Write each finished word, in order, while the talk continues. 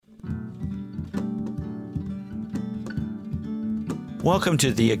Welcome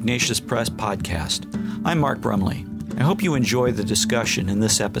to the Ignatius Press podcast. I'm Mark Brumley. I hope you enjoy the discussion in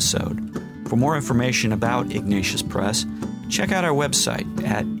this episode. For more information about Ignatius Press, check out our website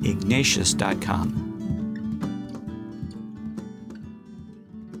at ignatius.com.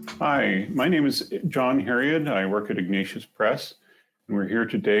 Hi, my name is John Harriod. I work at Ignatius Press, and we're here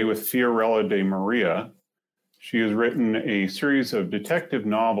today with Fiorella de Maria. She has written a series of detective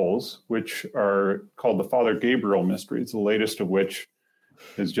novels, which are called the Father Gabriel Mysteries, the latest of which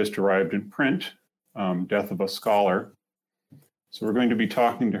has just arrived in print, Death of a Scholar. So we're going to be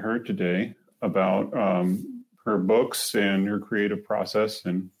talking to her today about her books and her creative process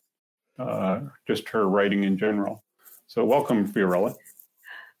and just her writing in general. So welcome, Fiorella.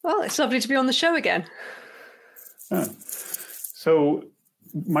 Well, it's lovely to be on the show again. So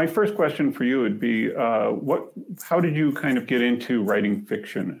my first question for you would be, how did you kind of get into writing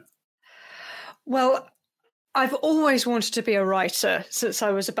fiction? Well, I've always wanted to be a writer since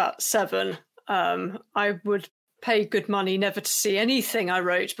I was about 7. I would pay good money never to see anything I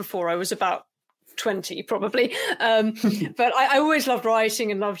wrote before I was about 20, probably. But I always loved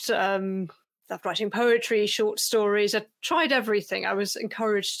writing and loved writing poetry, short stories. I tried everything. I was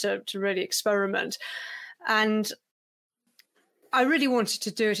encouraged to really experiment. And I really wanted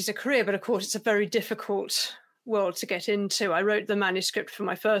to do it as a career, but of course it's a very difficult world to get into. I wrote the manuscript for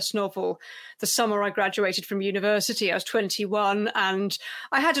my first novel the summer I graduated from university. I was 21 and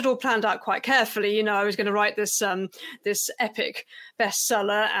I had it all planned out quite carefully. You know, I was going to write this epic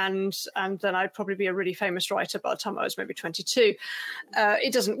bestseller and then I'd probably be a really famous writer by the time I was maybe 22.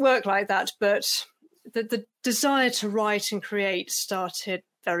 It doesn't work like that, but the desire to write and create started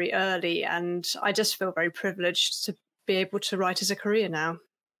very early, and I just feel very privileged to be able to write as a career now.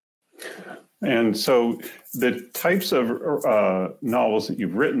 And so the types of novels that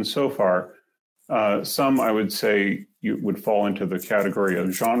you've written so far, some I would say you would fall into the category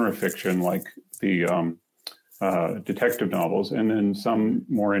of genre fiction, like the detective novels, and then some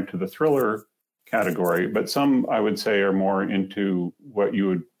more into the thriller category, but some I would say are more into what you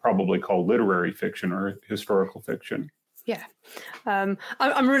would probably call literary fiction or historical fiction. Yeah,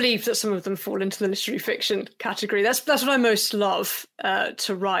 I'm relieved that some of them fall into the literary fiction category. That's what I most love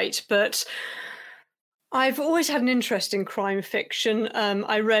to write. But I've always had an interest in crime fiction.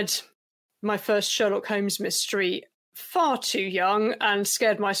 I read my first Sherlock Holmes mystery far too young and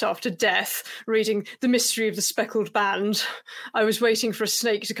scared myself to death reading The Mystery of the Speckled Band. I was waiting for a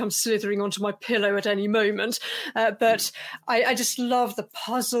snake to come slithering onto my pillow at any moment. But I just love the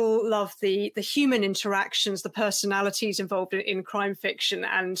puzzle, love the human interactions, the personalities involved in crime fiction.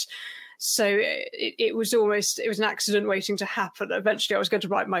 And so it was an accident waiting to happen. Eventually I was going to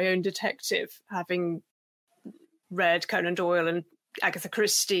write my own detective, having read Conan Doyle and Agatha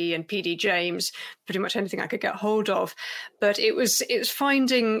Christie and P.D. James, pretty much anything I could get hold of. But it was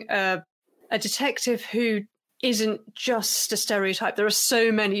finding a detective who isn't just a stereotype. There are so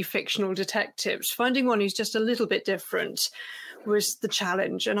many fictional detectives. Finding one who's just a little bit different was the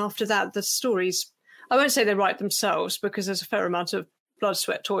challenge. And after that, the stories, I won't say they write themselves because there's a fair amount of blood,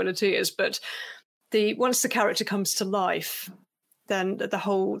 sweat, toil and tears, but once the character comes to life, then the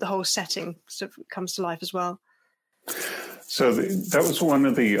whole setting sort of comes to life as well. So that was one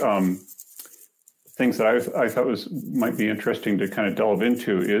of the things that I thought might be interesting to kind of delve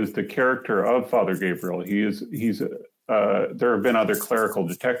into is the character of Father Gabriel. He's there have been other clerical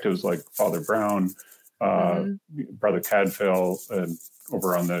detectives like Father Brown, Brother Cadfael, and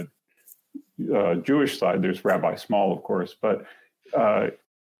over on the Jewish side, there's Rabbi Small, of course. But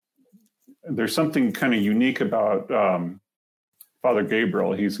there's something kind of unique about Father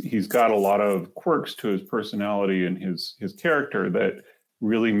Gabriel. He's got a lot of quirks to his personality and his character that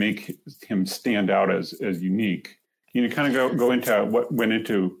really make him stand out as unique. Can you kind of go into what went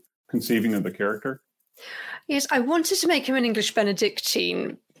into conceiving of the character? Yes, I wanted to make him an English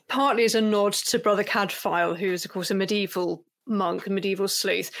Benedictine, partly as a nod to Brother Cadfael, who is, of course, a medieval monk, a medieval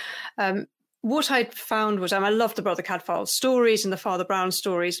sleuth. What I'd found was, I love the Brother Cadfael stories and the Father Brown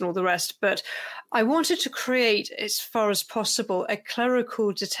stories and all the rest, but I wanted to create, as far as possible, a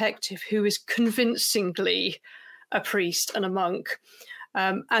clerical detective who is convincingly a priest and a monk,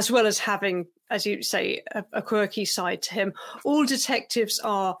 as well as having, as you say, a quirky side to him. All detectives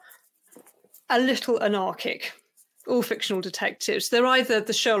are a little anarchic. All fictional detectives. They're either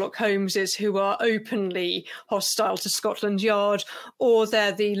the Sherlock Holmeses who are openly hostile to Scotland Yard, or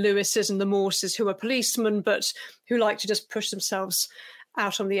they're the Lewises and the Morses who are policemen, but who like to just push themselves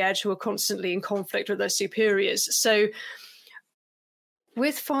out on the edge, who are constantly in conflict with their superiors. So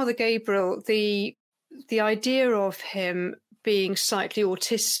with Father Gabriel, the idea of him being slightly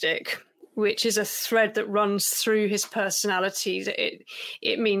autistic which is a thread that runs through his personality.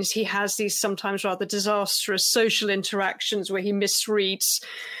 It means he has these sometimes rather disastrous social interactions where he misreads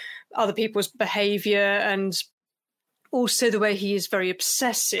other people's behavior, and also the way he is very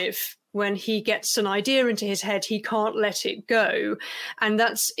obsessive. When he gets an idea into his head, he can't let it go. And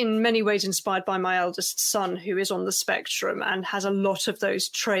that's in many ways inspired by my eldest son, who is on the spectrum and has a lot of those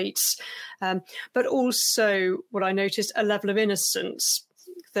traits. But also what I noticed, a level of innocence,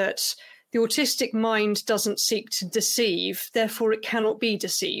 that the autistic mind doesn't seek to deceive, therefore it cannot be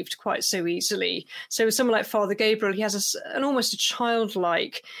deceived quite so easily. So with someone like Father Gabriel, he has an almost a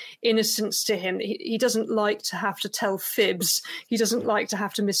childlike innocence to him. He doesn't like to have to tell fibs. He doesn't like to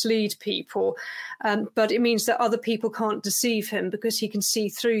have to mislead people. But it means that other people can't deceive him because he can see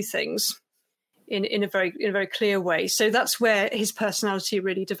through things in a very clear way. So that's where his personality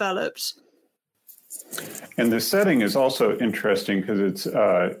really developed. And the setting is also interesting because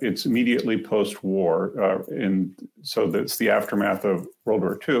it's immediately post-war, and so that's the aftermath of World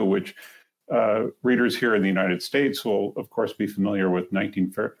War II, which readers here in the United States will, of course, be familiar with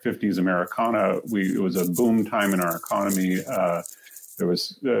 1950s Americana. It was a boom time in our economy. There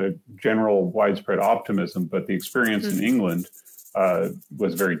was general widespread optimism, but the experience in England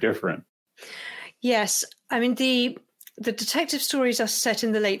was very different. Yes, I mean the detective stories are set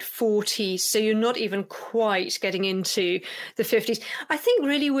in the late 40s, so you're not even quite getting into the 50s. I think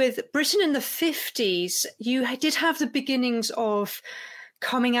really with Britain in the 50s, you did have the beginnings of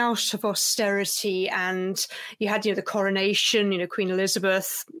coming out of austerity, and you had, the coronation, Queen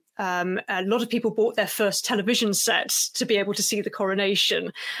Elizabeth. A lot of people bought their first television sets to be able to see the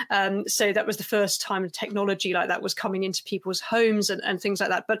coronation. So that was the first time technology like that was coming into people's homes and things like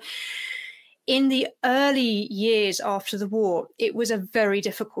that. But in the early years after the war, it was a very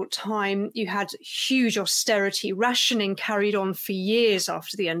difficult time. You had huge austerity, rationing carried on for years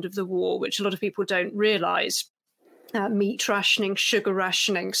after the end of the war, which a lot of people don't realise. Meat rationing, sugar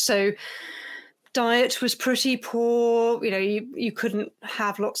rationing. So diet was pretty poor. You couldn't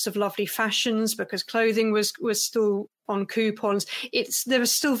have lots of lovely fashions because clothing was still on coupons. There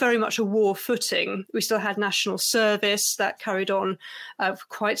was still very much a war footing. We still had national service that carried on for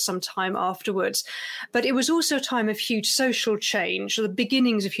quite some time afterwards. But it was also a time of huge social change, or the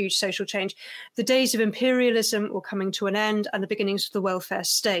beginnings of huge social change. The days of imperialism were coming to an end, and the beginnings of the welfare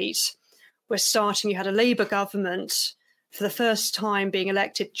state were starting. You had a Labour government for the first time being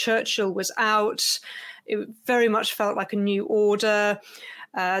elected. Churchill was out. It very much felt like a new order.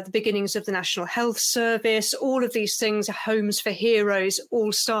 The beginnings of the National Health Service, all of these things, homes for heroes,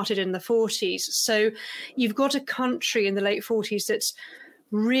 all started in the 40s. So you've got a country in the late 40s that's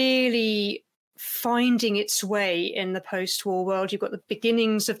really finding its way in the post-war world. You've got the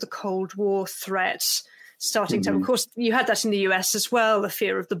beginnings of the Cold War threat starting to, of course, you had that in the US as well, the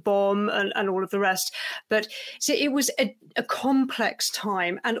fear of the bomb and all of the rest. But so it was a complex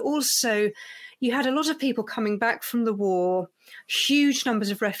time. And also you had a lot of people coming back from the war, huge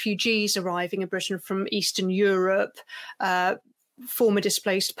numbers of refugees arriving in Britain from Eastern Europe, former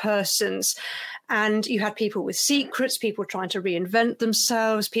displaced persons. And you had people with secrets, people trying to reinvent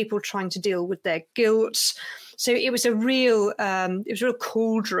themselves, people trying to deal with their guilt. So it was a real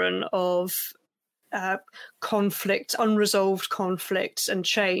cauldron of conflict, unresolved conflicts and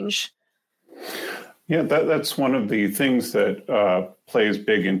change. Yeah, that's one of the things that plays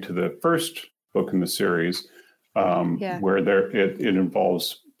big into the first book in the series, where it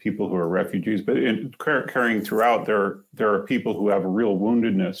involves people who are refugees, but carrying throughout, there are people who have a real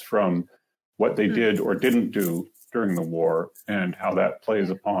woundedness from what they did or didn't do during the war, and how that plays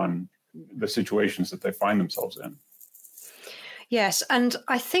upon the situations that they find themselves in. Yes, and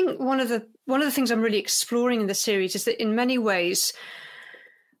I think one of the things I'm really exploring in the series is that in many ways,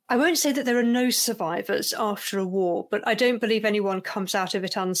 I won't say that there are no survivors after a war, but I don't believe anyone comes out of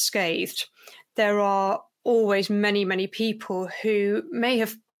it unscathed. There are always many, many people who may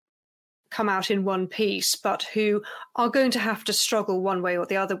have come out in one piece, but who are going to have to struggle one way or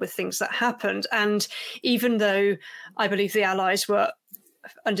the other with things that happened. And even though I believe the Allies were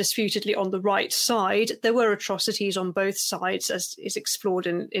undisputedly on the right side, there were atrocities on both sides, as is explored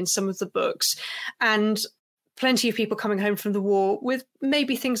in some of the books, and plenty of people coming home from the war with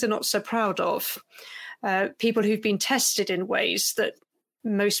maybe things they're not so proud of, people who've been tested in ways that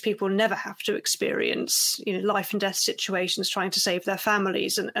most people never have to experience, life and death situations, trying to save their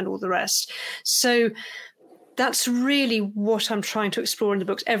families and all the rest. So that's really what I'm trying to explore in the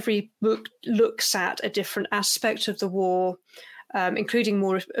books. Every book looks at a different aspect of the war, including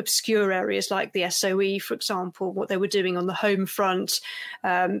more obscure areas like the SOE, for example, what they were doing on the home front,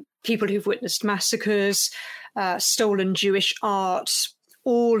 people who've witnessed massacres, stolen Jewish art,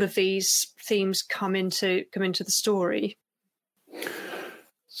 all of these themes come into the story.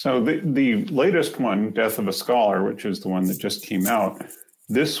 So the latest one, Death of a Scholar, which is the one that just came out,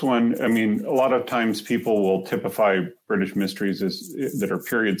 this one, I mean, a lot of times people will typify British mysteries that are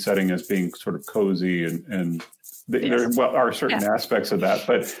period setting as being sort of cozy, and there are certain aspects of that.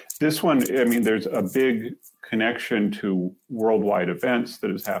 But this one, I mean, there's a big connection to worldwide events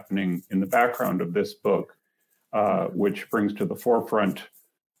that is happening in the background of this book, which brings to the forefront,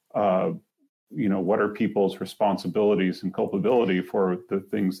 what are people's responsibilities and culpability for the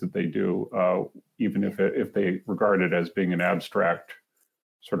things that they do, even if they regard it as being an abstract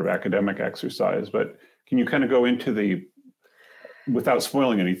sort of academic exercise. But can you kind of go into without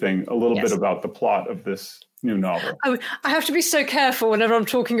spoiling anything, a little bit about the plot of this new novel? I have to be so careful whenever I'm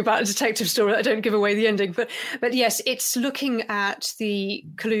talking about a detective story that I don't give away the ending. But yes, it's looking at the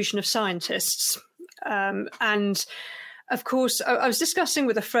collusion of scientists. And of course, I was discussing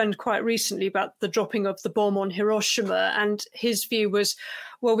with a friend quite recently about the dropping of the bomb on Hiroshima, and his view was,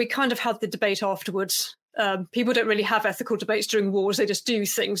 well, we kind of had the debate afterwards. People don't really have ethical debates during wars. They just do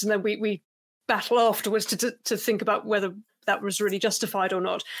things, and then we battle afterwards to think about whether that was really justified or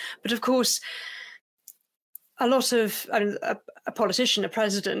not. But of course, a politician, a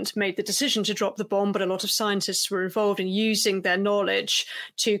president, made the decision to drop the bomb, but a lot of scientists were involved in using their knowledge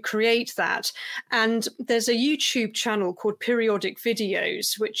to create that. And there's a YouTube channel called Periodic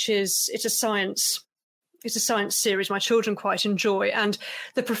Videos, it's a science series my children quite enjoy. And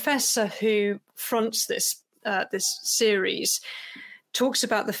the professor who fronts this series talks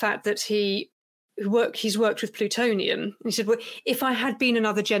about the fact that he's worked with plutonium. He said, well, if I had been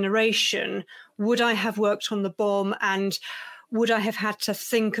another generation, would I have worked on the bomb, and would I have had to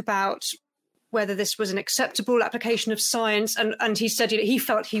think about whether this was an acceptable application of science? And he said, he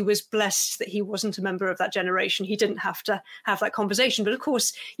felt he was blessed that he wasn't a member of that generation. He didn't have to have that conversation. But of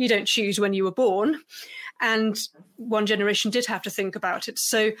course, you don't choose when you were born. And one generation did have to think about it.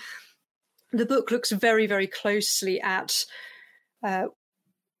 So the book looks very, very closely at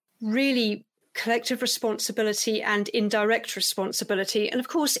really collective responsibility and indirect responsibility. And of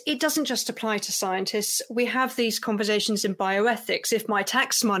course, it doesn't just apply to scientists. We have these conversations in bioethics. If my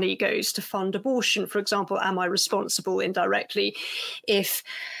tax money goes to fund abortion, for example, am I responsible indirectly? If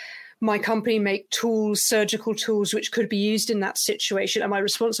my company make tools, surgical tools, which could be used in that situation, am I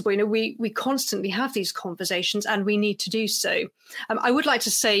responsible? We constantly have these conversations, and we need to do so. I would like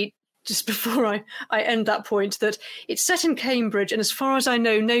to say, just before I end that point, that it's set in Cambridge, and as far as I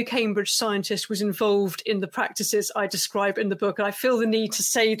know, no Cambridge scientist was involved in the practices I describe in the book. And I feel the need to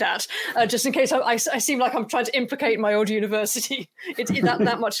say that, just in case I seem like I'm trying to implicate my old university.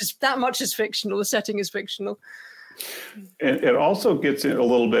 That much is fictional. The setting is fictional. It also gets a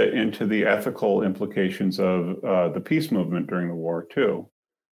little bit into the ethical implications of the peace movement during the war, too.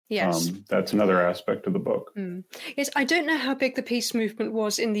 Yes. That's another aspect of the book. Yes, I don't know how big the peace movement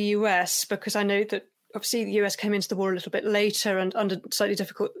was in the US, because I know that obviously the US came into the war a little bit later and under slightly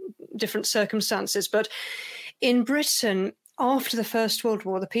different circumstances. But in Britain, after the First World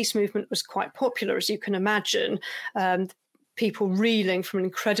War, the peace movement was quite popular, as you can imagine. People reeling from an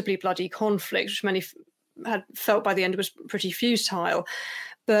incredibly bloody conflict, which many had felt by the end was pretty futile.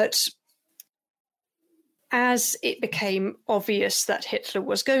 But as it became obvious that Hitler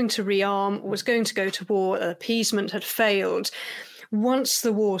was going to rearm, was going to go to war, appeasement had failed, once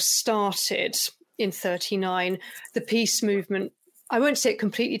the war started in 1939, the peace movement, I won't say it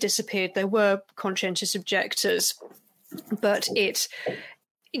completely disappeared. There were conscientious objectors, but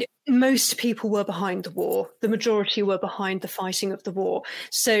most people were behind the war. The majority were behind the fighting of the war.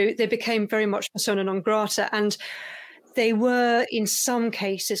 So they became very much persona non grata, and they were, in some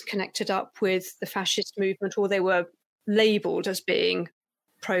cases, connected up with the fascist movement, or they were labelled as being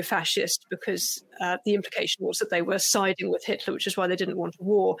pro-fascist because the implication was that they were siding with Hitler, which is why they didn't want a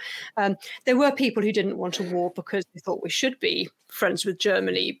war. There were people who didn't want a war because they thought we should be friends with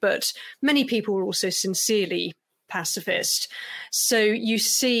Germany, but many people were also sincerely pacifist. So you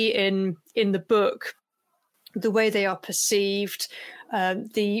see in the book the way they are perceived,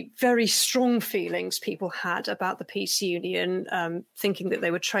 the very strong feelings people had about the peace union, thinking that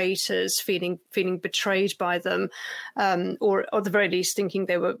they were traitors, feeling betrayed by them, or at the very least thinking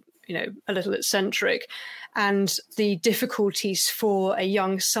they were, a little eccentric, and the difficulties for a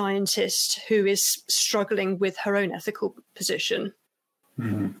young scientist who is struggling with her own ethical position.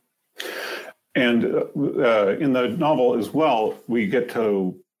 Mm-hmm. And in the novel as well, we get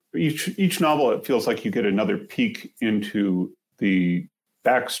to each novel, it feels like you get another peek into the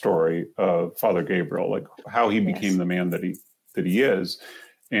backstory of Father Gabriel, like how he became the man that he is.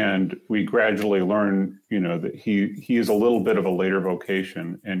 And we gradually learn, that he is a little bit of a later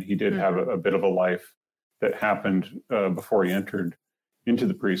vocation, and he did have a bit of a life that happened before he entered into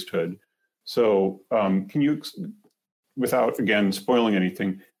the priesthood. So can you, without, again, spoiling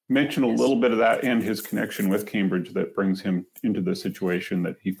anything, mention a little bit of that and his connection with Cambridge that brings him into the situation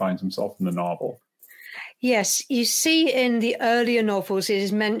that he finds himself in the novel? Yes, you see in the earlier novels, it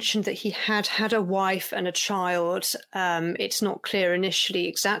is mentioned that he had a wife and a child. It's not clear initially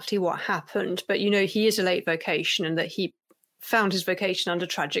exactly what happened, but he is a late vocation and that he found his vocation under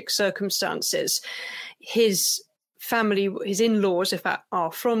tragic circumstances. His family, his in-laws, in fact,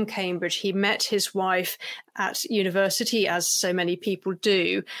 are from Cambridge. He met his wife at university, as so many people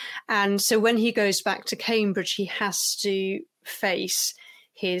do. And so when he goes back to Cambridge, he has to face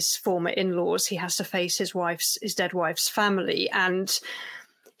his former in-laws. He has to face his dead wife's family, and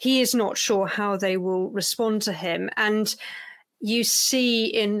he is not sure how they will respond to him. And you see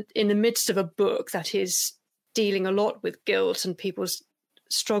in the midst of a book that is dealing a lot with guilt and people's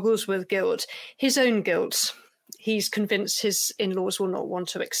struggles with guilt, his own guilt. He's convinced his in-laws will not want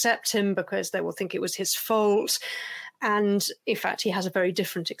to accept him because they will think it was his fault. And in fact, he has a very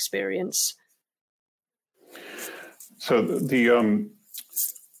different experience. So I'm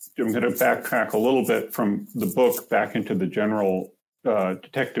going to backtrack a little bit from the book back into the general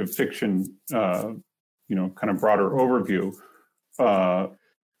detective fiction, kind of broader overview,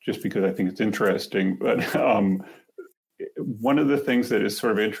 just because I think it's interesting. But one of the things that is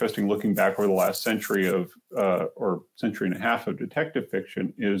sort of interesting looking back over the last century or century and a half of detective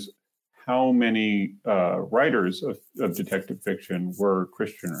fiction is how many writers of detective fiction were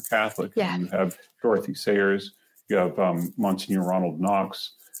Christian or Catholic. Yeah. You have Dorothy Sayers, you have Monsignor Ronald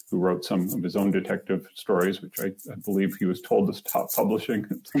Knox, who wrote some of his own detective stories, which I believe he was told to stop publishing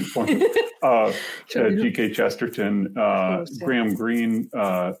at some point. G.K. Chesterton, Graham Greene,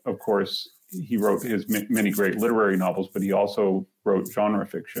 of course, he wrote his many great literary novels, but he also wrote genre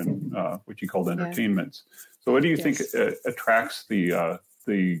fiction, which he called entertainments. So what do you think attracts the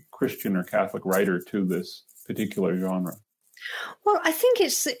Christian or Catholic writer to this particular genre? Well, I think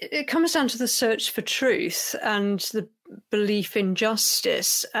it comes down to the search for truth and the belief in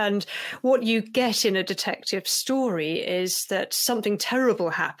justice. And what you get in a detective story is that something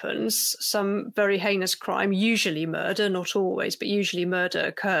terrible happens, some very heinous crime, usually murder, not always, but usually murder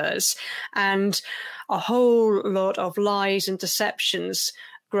occurs. And a whole lot of lies and deceptions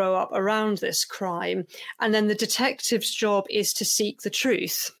grow up around this crime. And then the detective's job is to seek the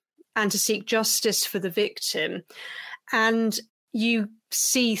truth and to seek justice for the victim. And you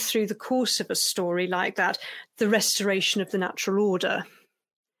see through the course of a story like that, the restoration of the natural order.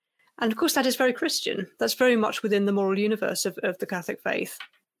 And of course, that is very Christian. That's very much within the moral universe of the Catholic faith.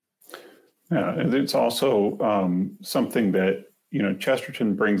 Yeah, it's also something that,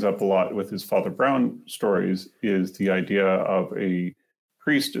 Chesterton brings up a lot with his Father Brown stories is the idea of a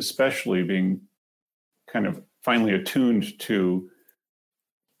priest especially being kind of finally attuned to,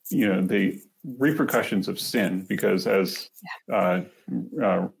 the repercussions of sin, because as Pope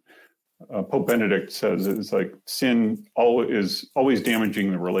Benedict says, it's like sin is always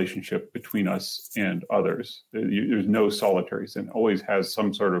damaging the relationship between us and others. There's no solitary sin; it always has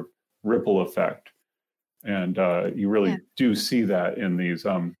some sort of ripple effect, and you really do see that in these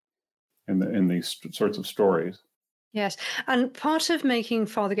in these sorts of stories. Yes, and part of making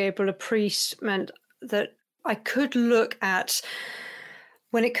Father Gabriel a priest meant that I could look at,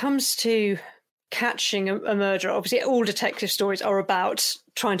 when it comes to catching a murderer, obviously all detective stories are about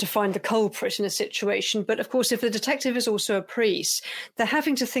trying to find the culprit in a situation. But of course, if the detective is also a priest, they're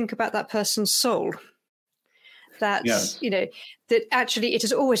having to think about that person's soul. That, that actually it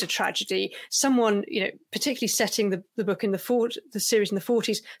is always a tragedy. Someone, particularly setting the book in the series in the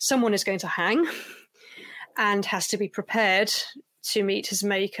 40s, someone is going to hang and has to be prepared to meet his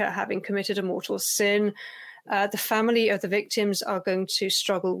maker having committed a mortal sin. The family of the victims are going to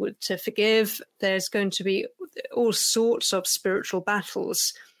struggle to forgive. There's going to be all sorts of spiritual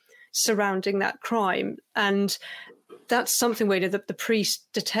battles surrounding that crime. And that's something where the priest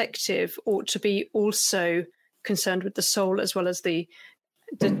detective ought to be also concerned with the soul as well as the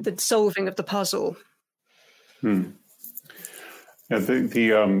solving of the puzzle. Yeah,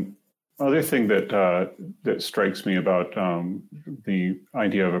 the other thing that strikes me about the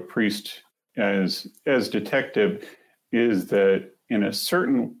idea of a priest as detective is that in a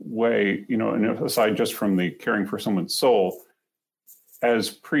certain way, and aside just from the caring for someone's soul, as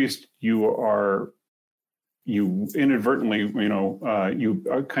priest, you inadvertently,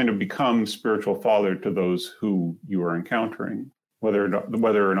 you kind of become spiritual father to those who you are encountering, whether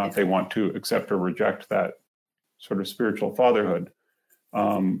or not they want to accept or reject that sort of spiritual fatherhood.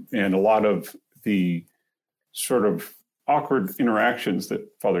 And a lot of the sort of awkward interactions that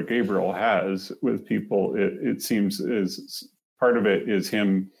Father Gabriel has with people, it seems is part of it is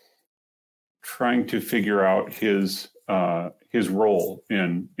him trying to figure out his role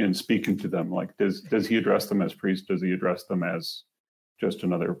in speaking to them. Like, does he address them as priest? Does he address them as just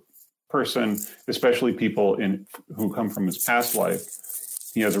another person? Especially people who come from his past life.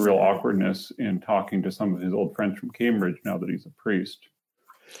 He has a real awkwardness in talking to some of his old friends from Cambridge now that he's a priest.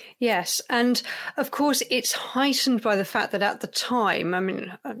 Yes, and of course it's heightened by the fact that at the time, I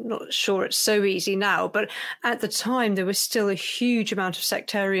mean, I'm not sure it's so easy now, but at the time there was still a huge amount of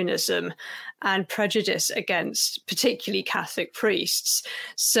sectarianism and prejudice against particularly Catholic priests.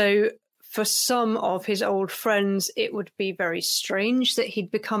 So for some of his old friends, it would be very strange that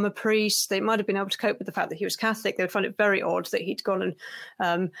he'd become a priest. They might have been able to cope with the fact that he was Catholic. They would find it very odd that he'd gone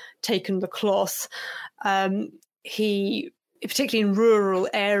and taken the cloth. Particularly in rural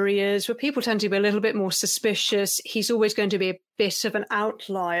areas where people tend to be a little bit more suspicious, he's always going to be a bit of an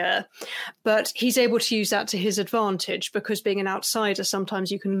outlier. But he's able to use that to his advantage, because being an outsider,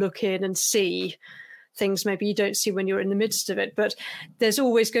 sometimes you can look in and see things maybe you don't see when you're in the midst of it. But there's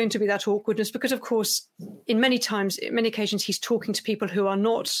always going to be that awkwardness because, of course, in many occasions, he's talking to people who are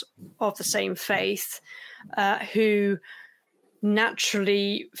not of the same faith, who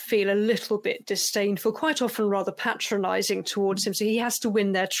naturally feel a little bit disdainful, quite often rather patronizing towards him. So he has to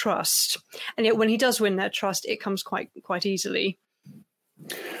win their trust. And yet when he does win their trust, it comes quite easily.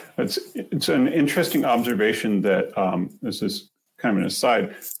 It's an interesting observation that this is kind of an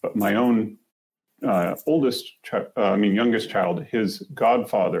aside, but my own youngest child, his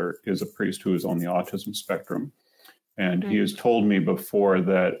godfather is a priest who is on the autism spectrum. And he has told me before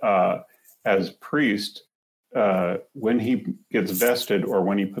that as priest, when he gets vested or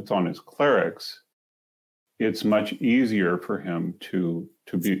when he puts on his clerics, it's much easier for him to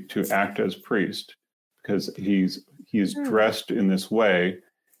act as priest because he's dressed in this way,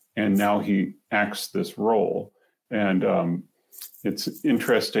 and now he acts this role. And it's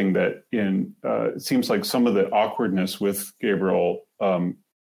interesting that it seems like some of the awkwardness with Gabriel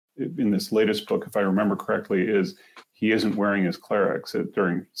in this latest book, if I remember correctly, is he isn't wearing his clerics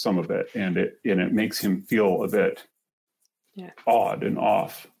during some of it, and it makes him feel a bit odd and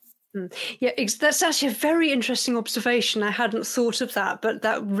off. Yeah, that's actually a very interesting observation. I hadn't thought of that, but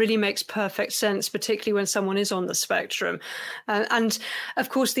that really makes perfect sense, particularly when someone is on the spectrum. And of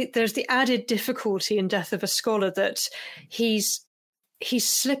course, there's the added difficulty in Death of a Scholar that he's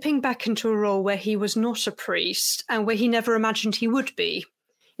slipping back into a role where he was not a priest and where he never imagined he would be.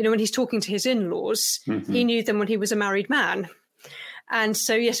 You know, when he's talking to his in-laws, he knew them when he was a married man. And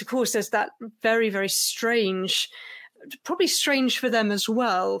so, yes, of course, there's that very, very strange, probably strange for them as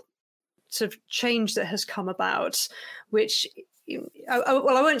well, sort of change that has come about, which, I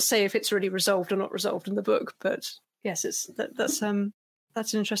won't say if it's really resolved or not resolved in the book, but yes, that's an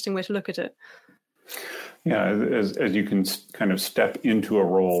interesting way to look at it. Yeah, as you can kind of step into a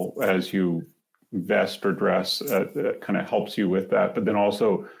role as you vest or dress, that kind of helps you with that. But then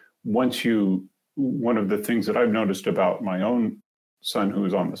also, one of the things that I've noticed about my own son who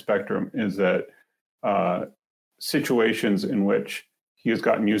is on the spectrum is that situations in which he has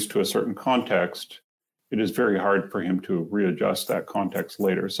gotten used to a certain context, it is very hard for him to readjust that context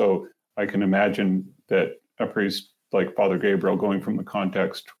later. So I can imagine that a priest like Father Gabriel going from the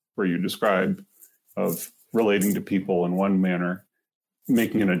context where you described of relating to people in one manner,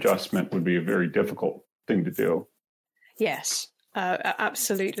 making an adjustment would be a very difficult thing to do. Yes,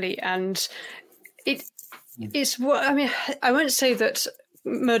 absolutely. And it's what, I mean, I won't say that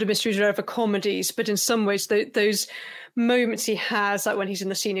murder mysteries are ever comedies, but in some ways those moments he has, like when he's in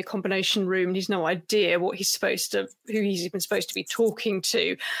the senior combination room and he's no idea who he's even supposed to be talking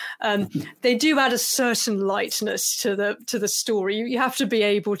to, they do add a certain lightness to the story. You have to be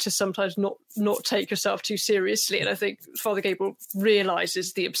able to sometimes not take yourself too seriously, and I think Father Gabriel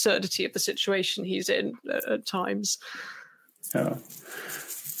realizes the absurdity of the situation he's in at times. Yeah.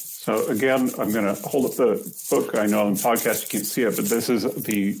 So again, I'm going to hold up the book. I know on podcast you can't see it, but this is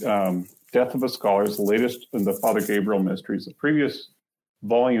the Death of a Scholar, the latest in the Father Gabriel mysteries. The previous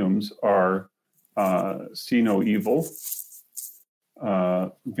volumes are See No Evil,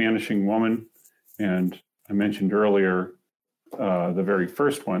 Vanishing Woman, and I mentioned earlier the very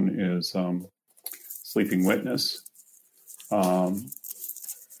first one is Sleeping Witness.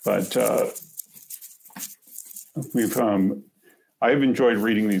 I've enjoyed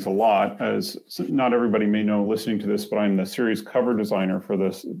reading these a lot, as not everybody may know listening to this, but I'm the series cover designer for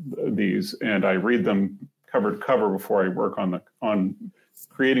these, and I read them cover to cover before I work on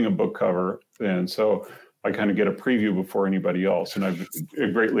creating a book cover. And so I kind of get a preview before anybody else. And I've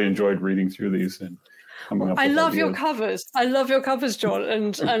greatly enjoyed reading through these and coming up with I love ideas. your covers. I love your covers, John.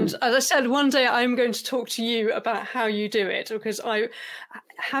 And as I said, one day I'm going to talk to you about how you do it, because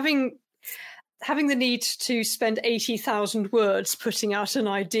having the need to spend 80,000 words putting out an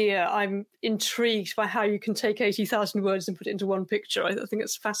idea, I'm intrigued by how you can take 80,000 words and put it into one picture. I think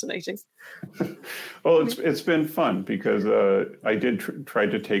it's fascinating. Well, it's been fun because I did try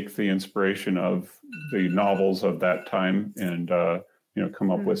to take the inspiration of the novels of that time and come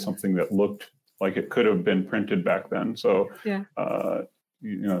up with something that looked like it could have been printed back then. So, late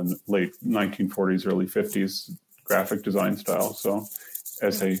 1940s, early 50s graphic design style. So,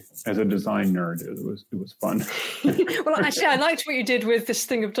 as a design nerd, it was fun. Well, actually, I liked what you did with this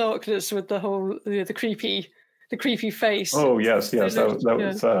Thing of Darkness with the whole the creepy face. Oh yes, that was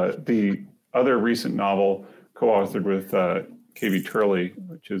the other recent novel co-authored with K.V. Turley,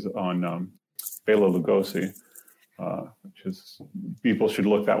 which is on Bela Lugosi, which is, people should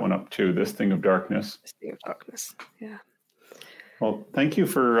look that one up too. This Thing of Darkness. This Thing of Darkness. Yeah. Well, thank you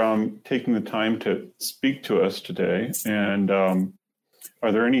for taking the time to speak to us today. And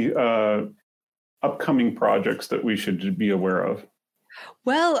are there any upcoming projects that we should be aware of?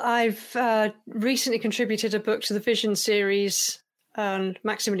 Well, I've recently contributed a book to the Vision series on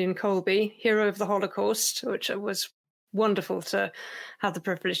Maximilian Kolbe, Hero of the Holocaust, which was wonderful to have the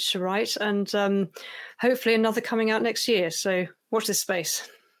privilege to write, and hopefully another coming out next year. So watch this space.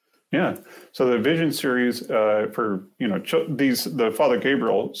 Yeah. So the Vision series for the Father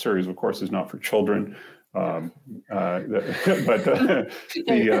Gabriel series, of course, is not for children. But the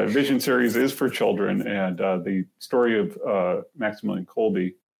Vision series is for children, and the story of Maximilian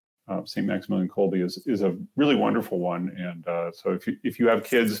Kolbe, St. Maximilian Kolbe, is a really wonderful one. And so if you have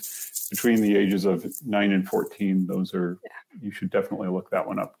kids between the ages of 9 and 14, you should definitely look that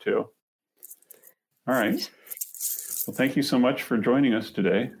one up too. All right. Well, thank you so much for joining us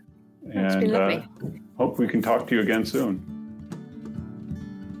today, and hope we can talk to you again soon.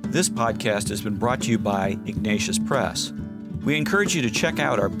 This podcast has been brought to you by Ignatius Press. We encourage you to check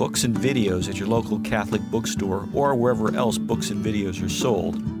out our books and videos at your local Catholic bookstore or wherever else books and videos are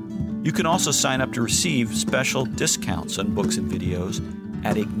sold. You can also sign up to receive special discounts on books and videos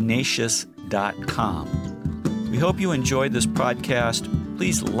at ignatius.com. We hope you enjoyed this podcast.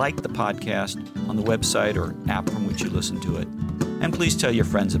 Please like the podcast on the website or app from which you listen to it. And please tell your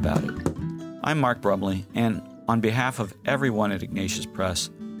friends about it. I'm Mark Brumley, and on behalf of everyone at Ignatius Press,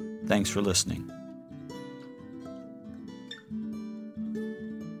 thanks for listening.